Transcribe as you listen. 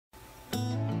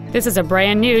This is a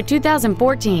brand new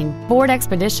 2014 Ford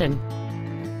Expedition.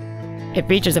 It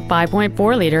features a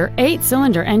 5.4-liter,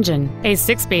 8-cylinder engine, a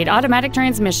 6-speed automatic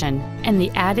transmission, and the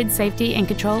added safety and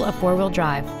control of 4-wheel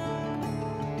drive.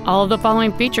 All of the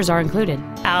following features are included: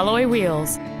 alloy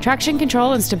wheels, traction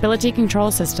control and stability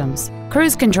control systems,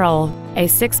 cruise control, a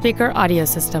 6-speaker audio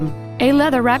system, a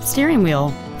leather-wrapped steering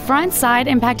wheel, front side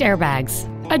impact airbags,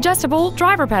 adjustable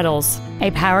driver pedals, a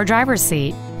power driver's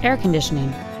seat, air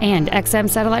conditioning, and XM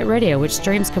satellite radio which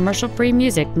streams commercial-free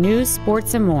music, news,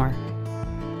 sports, and more.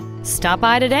 Stop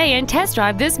by today and test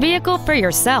drive this vehicle for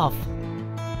yourself.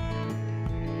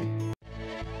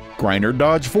 Greiner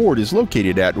Dodge Ford is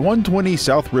located at 120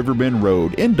 South Riverbend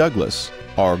Road in Douglas.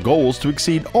 Our goal is to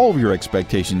exceed all of your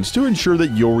expectations to ensure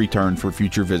that you'll return for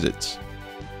future visits.